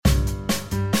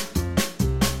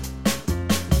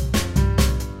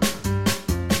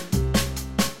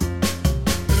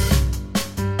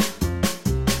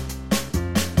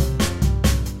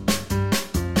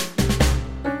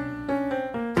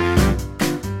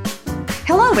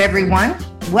Hello, everyone.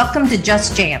 Welcome to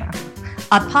Just Jania,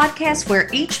 a podcast where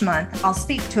each month I'll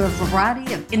speak to a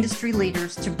variety of industry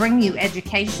leaders to bring you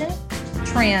education,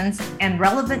 trends, and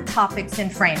relevant topics in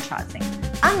franchising.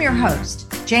 I'm your host,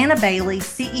 Jania Bailey,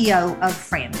 CEO of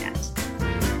FranNet.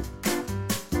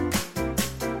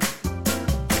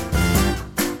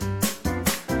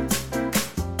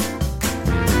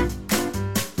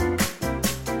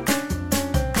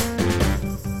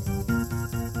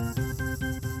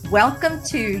 Welcome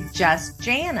to Just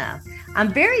Jania.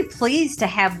 I'm very pleased to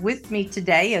have with me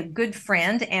today a good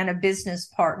friend and a business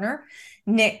partner,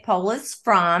 Nick Powills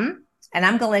from, and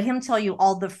I'm going to let him tell you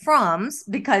all the froms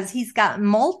because he's got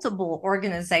multiple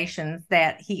organizations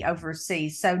that he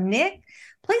oversees. So Nick,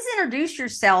 please introduce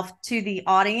yourself to the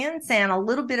audience and a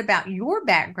little bit about your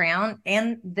background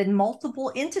and the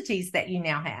multiple entities that you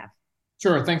now have.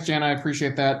 Sure. Thanks, Jan. I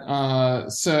appreciate that.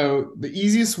 So the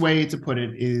easiest way to put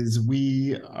it is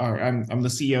I'm the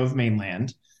CEO of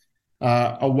Mainland.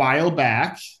 A while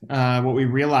back, what we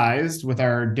realized with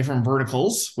our different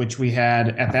verticals, which we had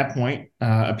at that point,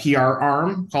 a PR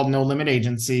arm called No Limit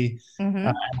Agency,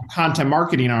 a content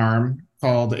marketing arm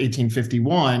called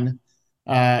 1851,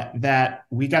 that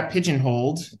we got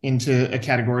pigeonholed into a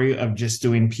category of just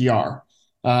doing PR.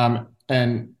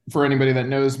 And for anybody that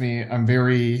knows me, I'm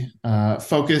very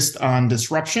focused on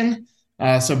disruption.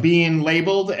 So being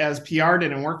labeled as PR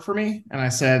didn't work for me. And I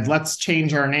said, let's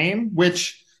change our name,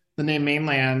 which the name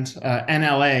Mainland,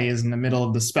 NLA is in the middle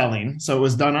of the spelling. So it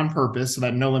was done on purpose so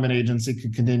that No Limit Agency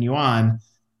could continue on.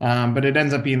 But it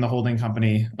ends up being the holding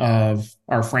company of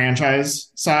our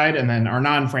franchise side. And then our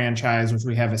non-franchise, which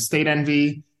we have Estate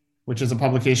Envy, which is a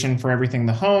publication for everything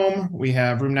the home. We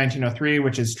have Room 1903,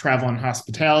 which is travel and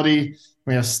hospitality.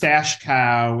 We have Stash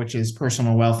Cow, which is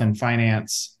personal wealth and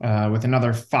finance, with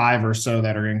another 5 or so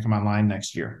that are going to come online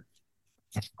next year.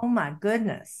 Oh, my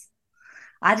goodness.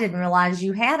 I didn't realize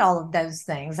you had all of those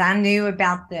things. I knew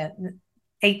about the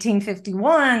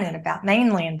 1851 and about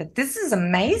Mainland, but this is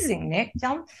amazing, Nick.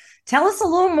 Tell us a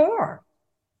little more.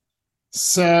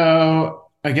 So,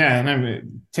 again, I'm going to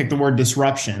take the word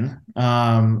disruption.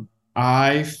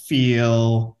 I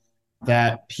feel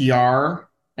that PR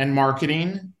and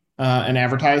marketing and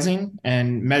advertising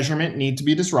and measurement need to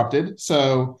be disrupted.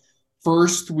 So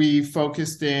first, we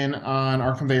focused in on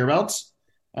our conveyor belts.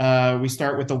 We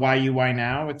start with the why you, why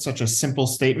now. It's such a simple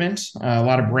statement. A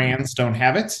lot of brands don't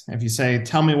have it. If you say,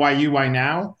 tell me why you, why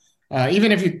now,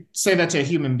 even if you say that to a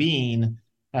human being,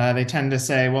 they tend to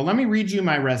say, well, let me read you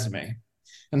my resume.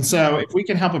 And so if we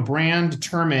can help a brand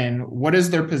determine what is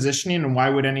their positioning and why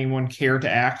would anyone care to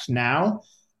act now,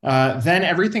 then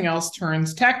everything else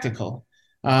turns tactical.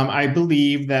 I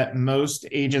believe that most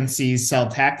agencies sell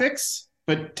tactics,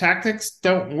 but tactics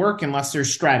don't work unless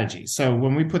there's strategy. So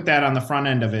when we put that on the front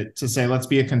end of it to say, let's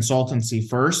be a consultancy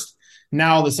first,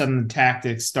 now all of a sudden the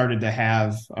tactics started to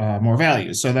have more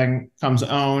value. So then comes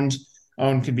owned.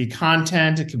 Owned could be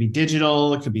content, it could be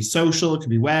digital, it could be social, it could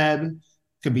be web,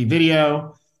 it could be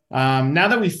video. Now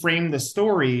that we frame the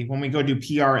story, when we go do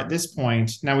PR at this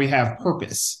point, now we have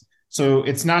purpose. So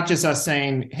it's not just us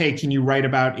saying, hey, can you write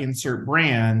about insert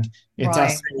brand? It's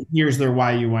us saying, here's their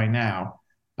why you, why now.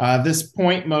 This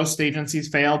point, most agencies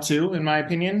fail to, in my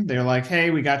opinion. They're like, hey,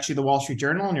 we got you the Wall Street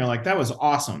Journal. And you're like, that was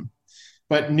awesome.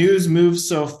 But news moves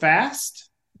so fast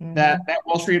that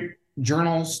Wall Street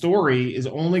Journal story is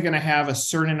only going to have a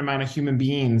certain amount of human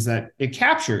beings that it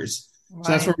captures. Right.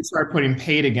 So that's where we start putting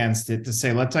paid against it to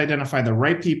say, let's identify the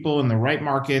right people in the right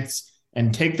markets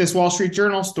and take this Wall Street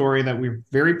Journal story that we're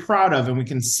very proud of and we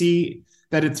can see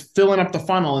that it's filling up the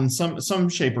funnel in some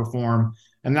shape or form.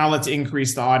 And now let's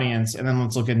increase the audience and then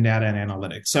let's look at data and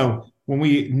analytics. So when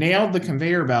we nailed the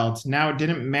conveyor belt, now it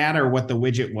didn't matter what the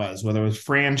widget was, whether it was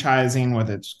franchising,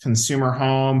 whether it's consumer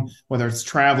home, whether it's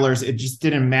travelers, it just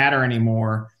didn't matter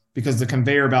anymore because the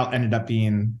conveyor belt ended up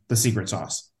being the secret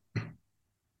sauce.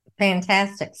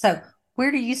 Fantastic. So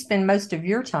where do you spend most of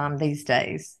your time these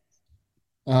days?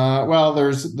 Well,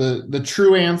 there's the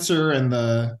true answer and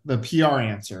the PR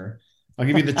answer. I'll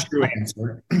give you the true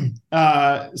answer.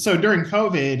 So during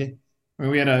COVID,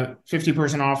 we had a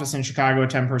 50-person office in Chicago, a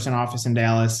 10-person office in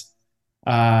Dallas,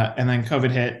 and then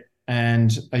COVID hit.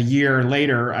 And a year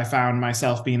later, I found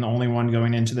myself being the only one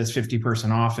going into this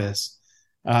 50-person office.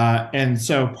 And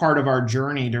so part of our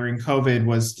journey during COVID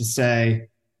was to say,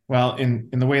 well, in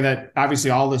the way that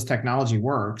obviously all this technology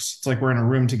works, it's like we're in a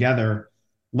room together.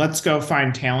 Let's go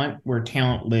find talent where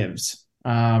talent lives,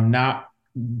 not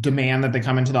demand that they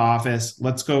come into the office.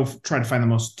 Let's go try to find the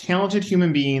most talented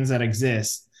human beings that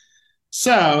exist.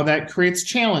 So that creates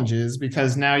challenges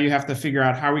because now you have to figure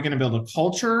out how are we going to build a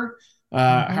culture?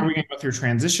 How are we going to go through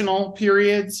transitional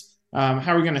periods?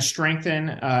 How are we going to strengthen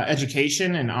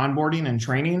education and onboarding and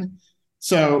training?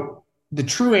 So the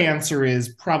true answer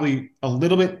is probably a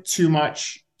little bit too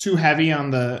heavy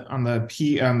on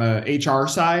the HR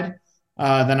side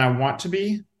than I want to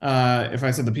be. If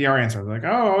I said the PR answer, like,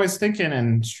 oh, always thinking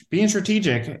and being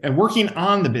strategic and working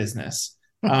on the business.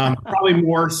 Probably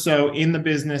more so in the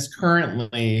business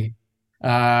currently,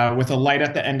 with a light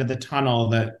at the end of the tunnel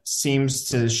that seems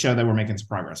to show that we're making some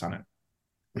progress on it.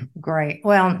 Great.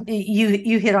 Well,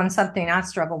 you hit on something I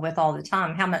struggle with all the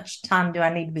time. How much time do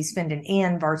I need to be spending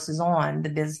in versus on the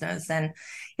business? And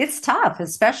it's tough,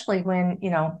 especially when,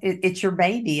 it's your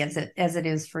baby as it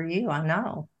is for you. I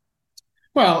know.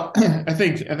 Well, I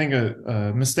think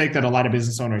a mistake that a lot of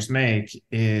business owners make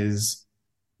is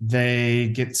they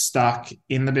get stuck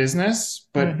in the business,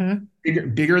 but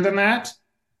Mm-hmm. bigger than that,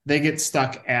 they get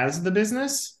stuck as the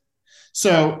business.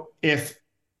 So if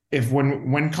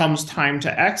when comes time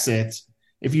to exit,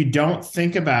 if you don't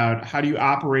think about how do you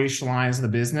operationalize the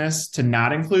business to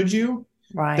not include you,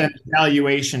 then Right. the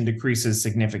valuation decreases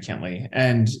significantly.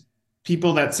 And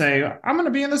people that say, I'm going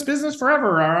to be in this business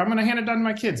forever, or I'm going to hand it down to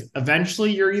my kids,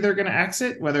 eventually you're either going to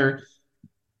exit, whether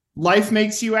life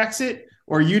makes you exit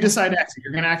or you decide to exit.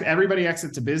 You're going to everybody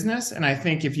exits a business. And I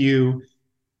think if you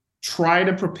try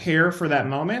to prepare for that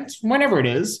moment, whenever it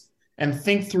is, and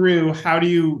think through how do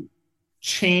you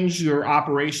change your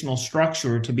operational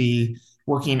structure to be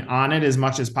working on it as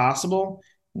much as possible,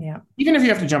 Yeah. even if you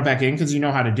have to jump back in because you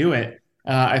know how to do it.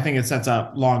 I think it sets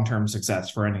up long-term success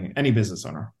for any business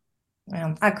owner.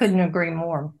 Well, I couldn't agree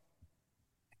more.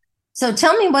 So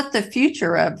tell me what the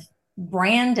future of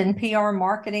brand and PR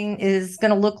marketing is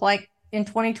going to look like in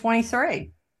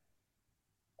 2023.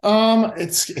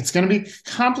 It's going to be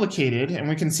complicated, and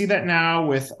we can see that now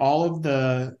with all of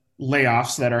the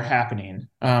layoffs that are happening.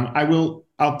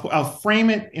 I'll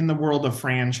frame it in the world of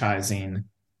franchising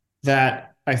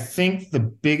that I think the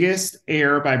biggest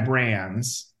error by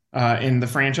brands in the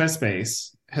franchise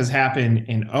space has happened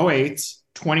in '08,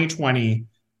 2020,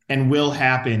 and will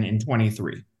happen in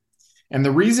 23. And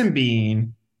the reason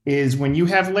being is when you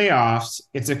have layoffs,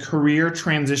 it's a career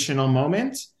transitional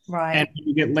moment. And Right. when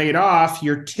you get laid off,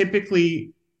 you're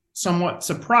typically somewhat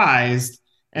surprised.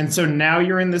 And so now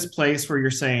you're in this place where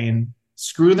you're saying,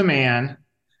 screw the man.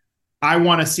 I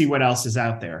want to see what else is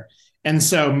out there. And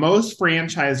so most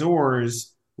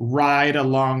franchisors ride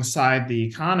alongside the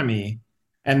economy,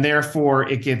 and therefore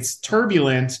it gets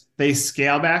turbulent. They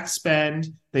scale back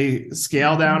spend, they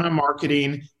scale down Mhm. on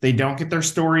marketing, they don't get their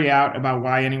story out about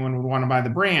why anyone would want to buy the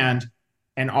brand,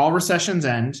 and all recessions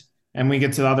end. And we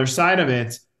get to the other side of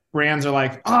it. Brands are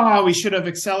like, oh, we should have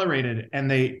accelerated. And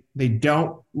they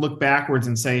don't look backwards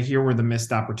and say, here were the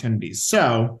missed opportunities.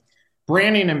 So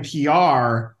branding and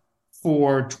PR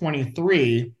for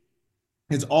 23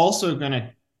 is also going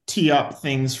to tee up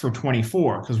things for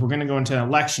 24 because we're going to go into an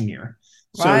election year.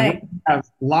 So we're going Right. to have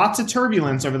lots of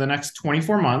turbulence over the next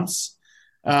 24 months.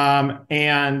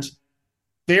 And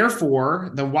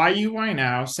therefore, the why you, why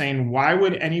now, saying, why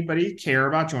would anybody care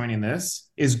about joining this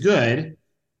is good.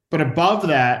 But above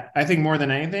that, I think more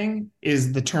than anything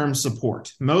is the term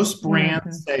support. Most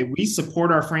brands Mhm. say we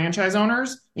support our franchise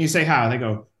owners. And you say how? They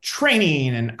go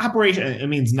training and operation. It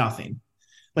means nothing.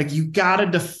 Like you got to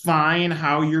define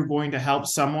how you're going to help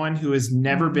someone who has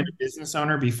never been a Mhm. business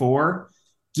owner before.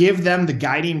 Give them the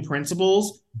guiding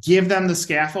principles, give them the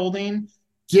scaffolding,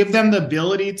 give them the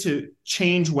ability to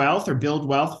change wealth or build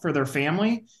wealth for their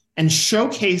family, and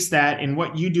showcase that in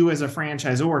what you do as a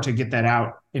franchisor to get that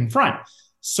out in front.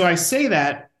 So I say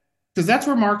that because that's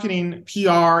where marketing,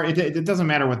 PR, it doesn't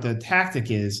matter what the tactic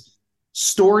is.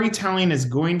 Storytelling is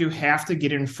going to have to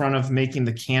get in front of making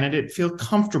the candidate feel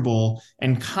comfortable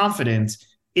and confident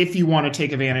if you want to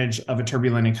take advantage of a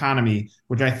turbulent economy,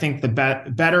 which I think the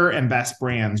better and best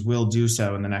brands will do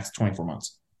so in the next 24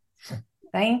 months.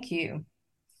 Thank you.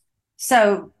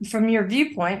 So, from your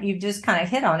viewpoint, you've just kind of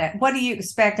hit on it. What do you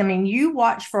expect? I mean, you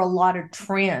watch for a lot of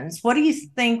trends. What do you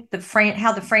think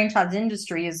how the franchise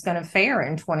industry is going to fare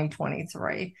in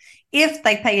 2023 if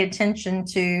they pay attention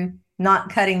to not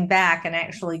cutting back and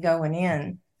actually going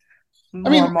in I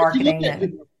mean, more if you look marketing at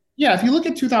and yeah, if you look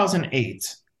at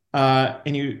 2008,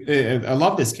 and I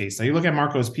love this case. So you look at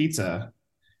Marco's Pizza.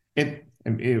 If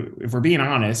we're being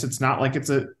honest, it's not like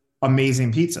it's a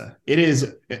amazing pizza. It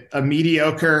is a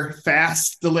mediocre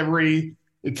fast delivery.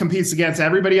 It competes against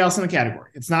everybody else in the category.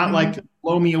 It's not like Mhm.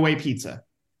 blow me away pizza.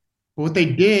 But what they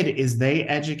did is they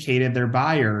educated their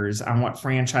buyers on what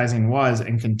franchising was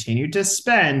and continued to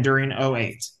spend during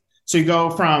 '08. So you go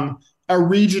from a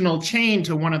regional chain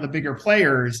to one of the bigger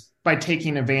players by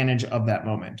taking advantage of that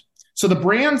moment. So the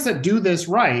brands that do this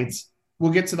right will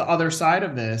get to the other side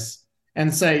of this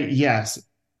and say, yes,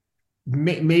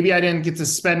 maybe I didn't get to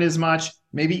spend as much.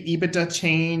 Maybe EBITDA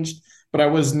changed, but I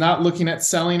was not looking at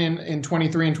selling in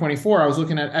 23 and 24. I was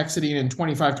looking at exiting in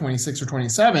 25, 26, or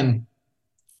 27.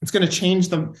 It's going to change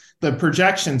the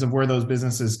projections of where those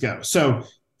businesses go. So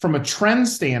from a trend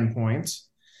standpoint,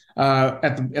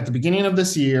 at the beginning of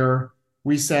this year,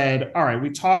 we said, all right,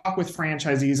 we talk with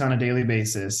franchisees on a daily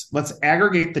basis. Let's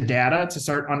aggregate the data to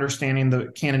start understanding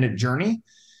the candidate journey.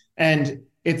 And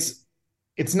it's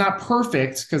not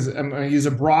perfect because I'm going to use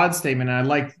a broad statement. And I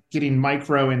like getting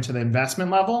micro into the investment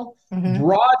level. Mm-hmm.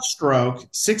 Broad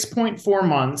stroke, 6.4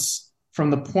 months from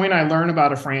the point I learn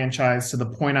about a franchise to the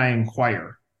point I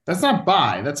inquire. That's not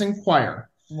buy, that's inquire.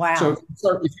 So Wow.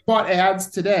 if you bought ads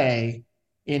today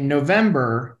in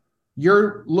November,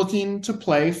 you're looking to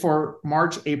play for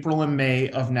March, April, and May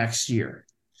of next year.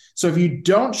 So if you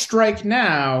don't strike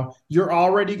now, you're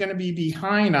already going to be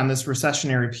behind on this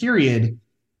recessionary period.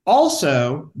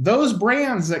 Also, those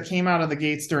brands that came out of the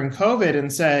gates during COVID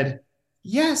and said,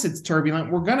 yes, it's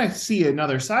turbulent, we're going to see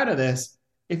another side of this.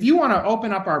 If you want to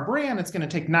open up our brand, it's going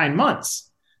to take 9 months.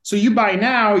 So you buy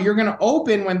now, you're going to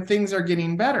open when things are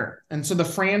getting better. And so the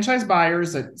franchise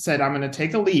buyers that said, I'm going to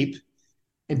take a leap,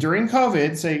 and during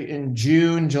COVID, say in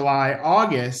June, July,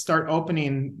 August, start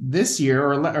opening this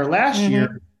year or last Mm-hmm.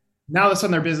 year, now all of a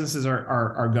sudden their businesses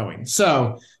are going.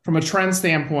 So from a trend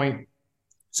standpoint,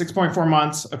 6.4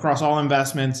 months across all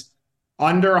investments,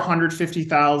 under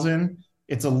 150,000.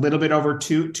 It's a little bit over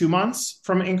two months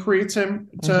from inquiry to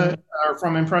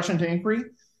from impression to inquiry.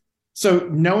 So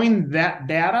knowing that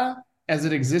data as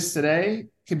it exists today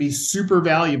can be super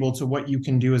valuable to what you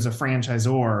can do as a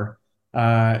franchisor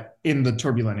in the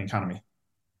turbulent economy.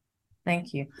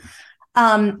 Thank you.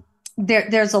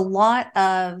 There's a lot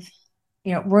of,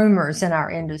 rumors in our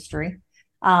industry.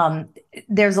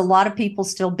 There's a lot of people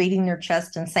still beating their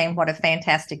chest and saying what a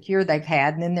fantastic year they've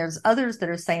had. And then there's others that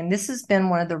are saying this has been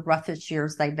one of the roughest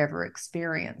years they've ever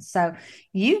experienced. So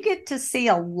you get to see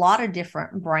a lot of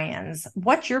different brands.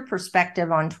 What's your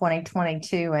perspective on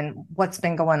 2022 and what's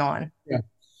been going on? Yeah,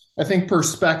 I think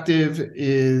perspective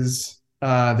is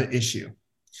the issue.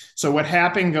 So what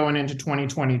happened going into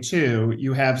 2022,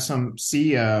 you have some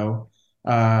CEO,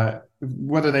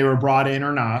 whether they were brought in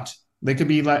or not, they could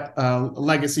be a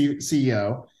legacy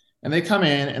CEO, and they come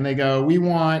in and they go, we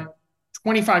want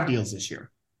 25 deals this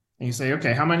year. And you say,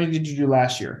 okay, how many did you do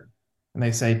last year? And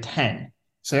they say 10.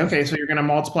 Say, okay, so you're going to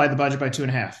multiply the budget by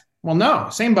 2.5. Well, no,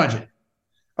 same budget.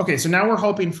 Okay, so now we're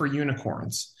hoping for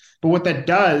unicorns. But what that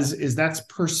does is that's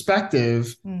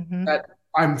perspective that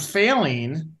I'm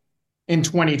failing in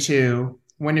 22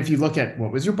 when if you look at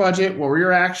what was your budget, what were your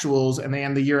actuals, and they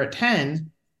end the year at 10,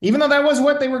 even though that was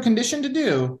what they were conditioned to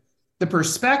do, the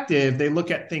perspective, they look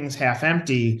at things half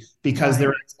empty because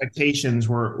their expectations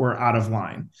were out of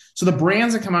line. So the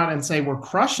brands that come out and say we're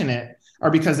crushing it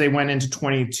are because they went into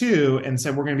 22 and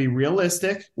said, we're going to be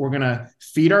realistic. We're going to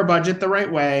feed our budget the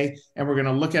right way. And we're going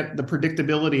to look at the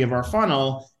predictability of our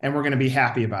funnel and we're going to be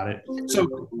happy about it. So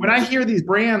when I hear these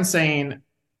brands saying,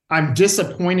 I'm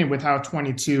disappointed with how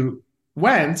 22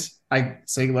 went, I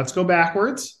say, let's go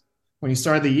backwards. When you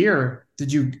started the year,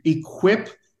 did you equip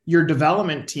your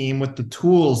development team with the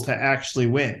tools to actually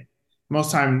win?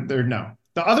 Most time they're no.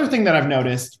 The other thing that I've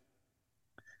noticed,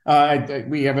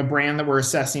 we have a brand that we're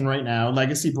assessing right now,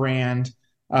 legacy brand.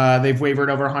 They've wavered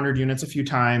over 100 units a few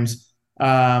times.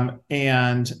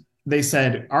 And they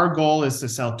said, our goal is to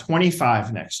sell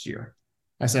 25 next year.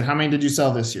 I said, how many did you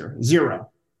sell this year? 0.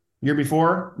 Year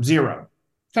before, 0.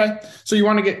 Okay. So you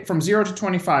want to get from 0 to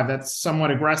 25. That's somewhat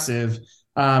aggressive.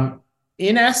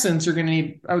 In essence, you're going to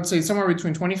need, I would say, somewhere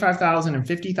between $25,000 and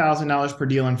 $50,000 per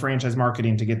deal in franchise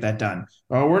marketing to get that done.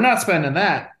 Well, we're not spending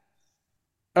that.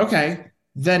 Okay.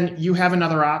 Then you have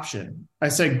another option. I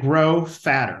said, grow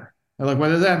fatter. They're like, what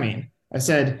does that mean? I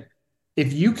said,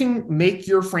 if you can make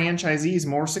your franchisees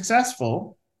more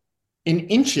successful in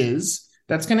inches,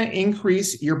 that's going to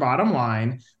increase your bottom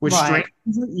line, which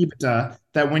strengthens your EBITDA.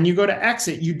 That when you go to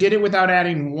exit, you did it without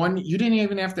adding one. You didn't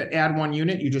even have to add one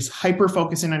unit. You just hyper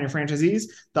focus in on your franchisees.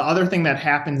 The other thing that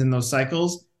happens in those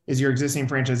cycles is your existing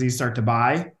franchisees start to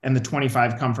buy, and the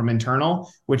 25 come from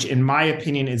internal, which in my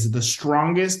opinion is the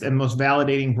strongest and most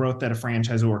validating growth that a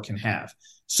franchisor can have.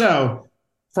 So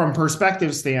from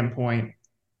perspective standpoint,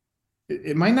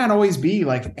 it might not always be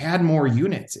like add more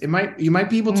units. You might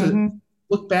be able to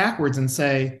look backwards and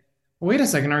say, well, wait a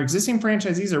second, our existing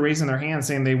franchisees are raising their hands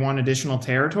saying they want additional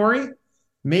territory.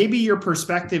 Maybe your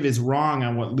perspective is wrong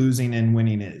on what losing and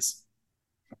winning is.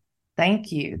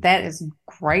 Thank you. That is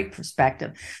great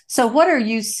perspective. So what are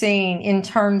you seeing in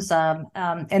terms of,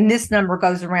 and this number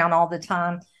goes around all the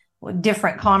time,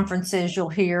 different conferences, you'll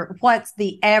hear what's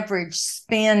the average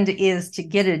spend is to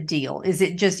get a deal. Is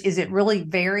it really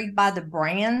varied by the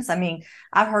brands? I mean,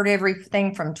 I've heard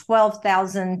everything from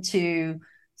 12,000 to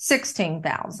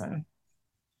 16,000.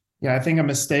 Yeah, I think a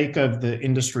mistake of the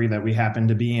industry that we happen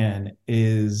to be in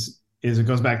is it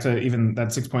goes back to even that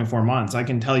 6.4 months. I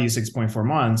can tell you 6.4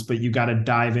 months, but you got to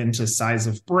dive into size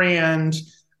of brand.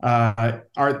 Are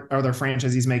their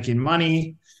franchisees making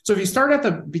money? So if you start at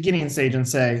the beginning stage and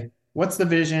say, what's the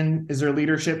vision? Is there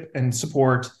leadership and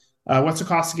support? What's the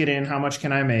cost to get in? How much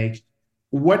can I make?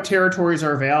 What territories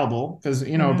are available? Because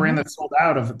a brand that's sold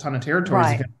out of a ton of territories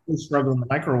is Right. going to really struggle in the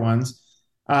micro ones.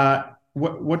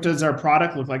 What does our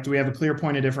product look like? Do we have a clear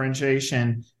point of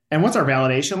differentiation? And what's our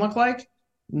validation look like?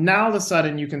 Now all of a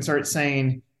sudden you can start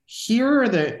saying,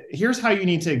 here's how you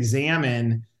need to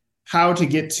examine how to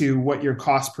get to what your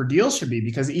cost per deal should be,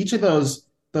 because each of those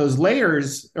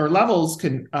layers or levels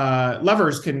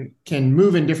levers can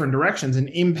move in different directions and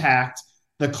impact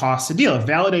the cost of deal. If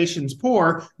validation's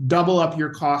poor, double up your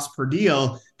cost per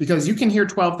deal, because you can hear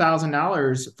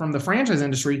 $12,000 from the franchise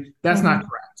industry. That's not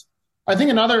correct. I think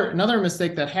another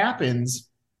mistake that happens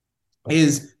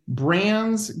is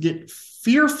brands get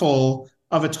fearful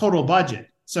of a total budget.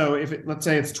 So let's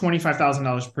say it's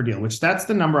 $25,000 per deal, which that's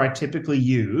the number I typically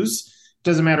use.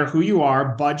 Doesn't matter who you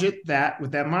are, budget that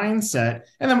with that mindset,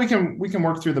 and then we can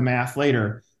work through the math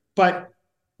later. But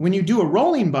when you do a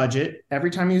rolling budget, every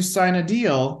time you sign a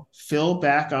deal, fill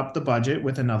back up the budget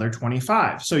with another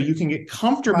 25. So you can get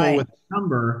comfortable with the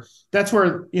number. That's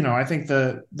where, I think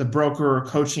the broker or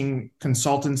coaching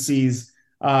consultancies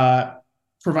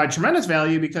provide tremendous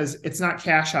value, because it's not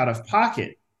cash out of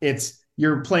pocket. It's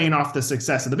you're playing off the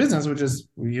success of the business, which is,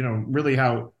 really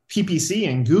how PPC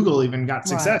and Google even got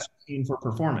success for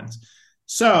performance.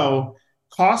 So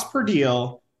cost per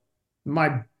deal,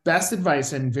 my best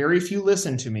advice, and very few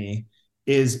listen to me,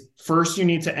 is first you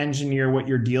need to engineer what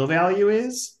your deal value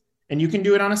is. And you can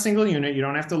do it on a single unit. You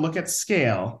don't have to look at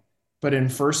scale. But in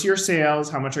first year sales,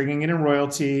 how much are you going to get in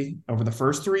royalty? Over the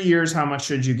first 3 years, how much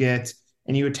should you get?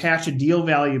 And you attach a deal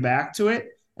value back to it.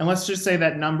 And let's just say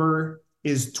that number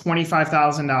is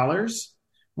 $25,000.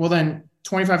 Well, then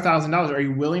 $25,000, are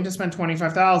you willing to spend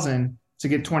 $25,000 to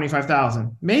get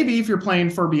 $25,000? Maybe if you're playing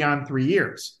for beyond 3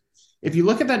 years. If you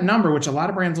look at that number, which a lot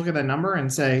of brands look at that number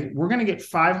and say, we're going to get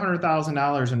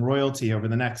 $500,000 in royalty over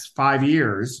the next 5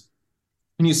 years,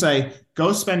 and you say,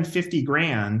 go spend 50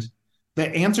 grand, the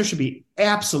answer should be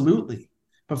absolutely.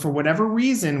 But for whatever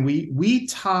reason, we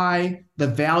tie the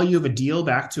value of a deal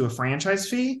back to a franchise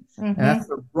fee. And that's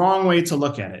the wrong way to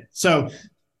look at it. So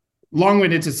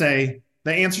long-winded to say,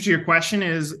 the answer to your question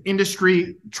is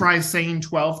industry tries saying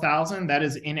 12,000. That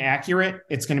is inaccurate.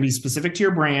 It's going to be specific to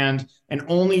your brand, and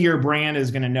only your brand is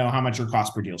going to know how much your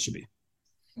cost per deal should be.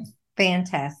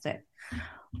 Fantastic.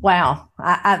 Wow.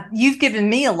 You've given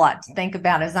me a lot to think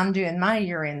about as I'm doing my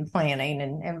year-end planning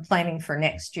and planning for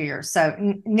next year. So,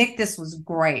 Nick, this was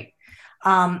great.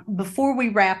 Before we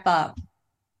wrap up,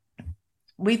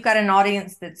 we've got an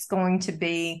audience that's going to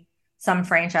be some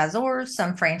franchisors,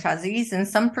 some franchisees, and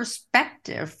some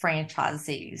prospective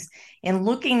franchisees. And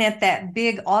looking at that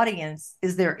big audience,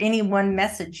 is there any one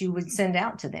message you would send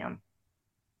out to them?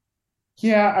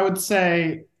 Yeah, I would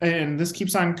say, and this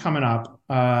keeps on coming up,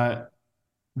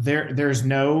 there's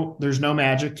no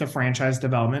magic to franchise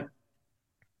development.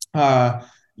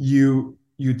 You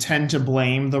tend to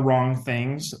blame the wrong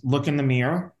things. Look in the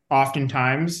mirror.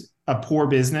 Oftentimes, a poor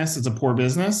business is a poor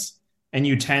business, and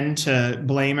you tend to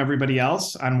blame everybody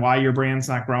else on why your brand's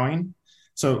not growing.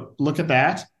 So look at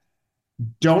that.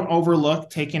 Don't overlook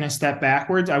taking a step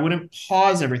backwards. I wouldn't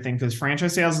pause everything, because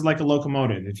franchise sales is like a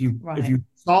locomotive. If you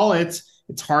stall it,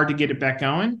 it's hard to get it back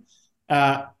going.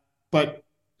 But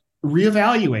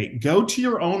reevaluate. Go to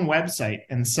your own website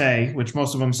and say, which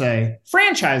most of them say,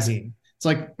 franchising. It's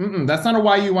like, that's not a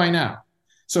why you, why now.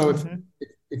 So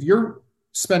if you're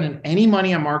spending any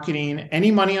money on marketing,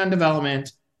 any money on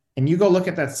development, and you go look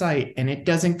at that site and it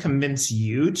doesn't convince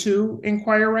you to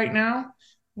inquire right now,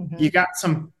 you got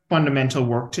some fundamental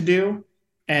work to do.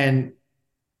 And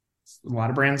a lot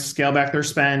of brands scale back their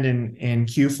spend in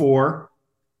Q4.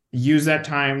 Use that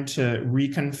time to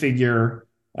reconfigure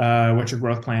what your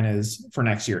growth plan is for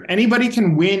next year. Anybody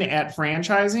can win at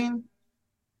franchising,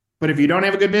 but if you don't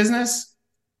have a good business,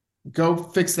 go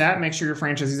fix that. Make sure your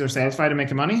franchisees are satisfied and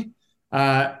making money.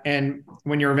 And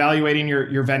when you're evaluating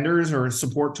your vendors or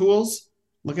support tools,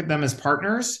 look at them as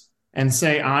partners and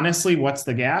say, honestly, what's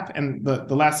the gap? And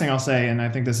the last thing I'll say, and I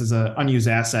think this is an unused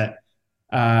asset,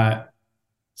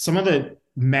 some of the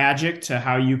magic to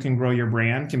how you can grow your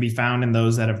brand can be found in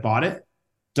those that have bought it.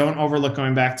 don't overlook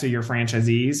going back to your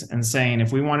franchisees and saying,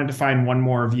 if we wanted to find one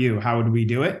more of you, how would we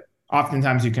do it?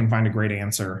 Oftentimes you can find a great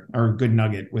answer or a good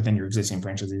nugget within your existing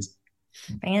franchisees.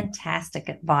 Fantastic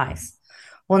advice.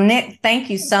 Well, Nick, thank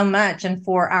you so much. And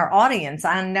for our audience,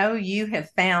 I know you have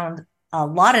found a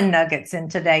lot of nuggets in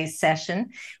today's session.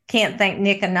 Can't thank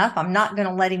Nick enough. I'm not going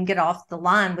to let him get off the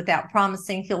line without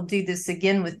promising he'll do this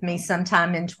again with me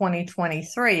sometime in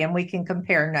 2023 and we can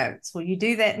compare notes. Will you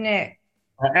do that, Nick?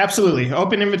 Absolutely.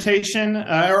 Open invitation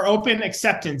or open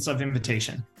acceptance of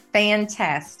invitation.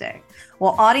 Fantastic.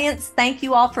 Well, audience, thank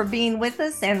you all for being with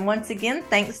us. And once again,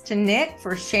 thanks to Nick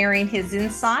for sharing his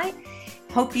insight.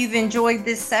 Hope you've enjoyed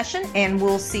this session, and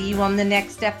we'll see you on the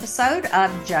next episode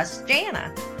of Just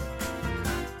Jania.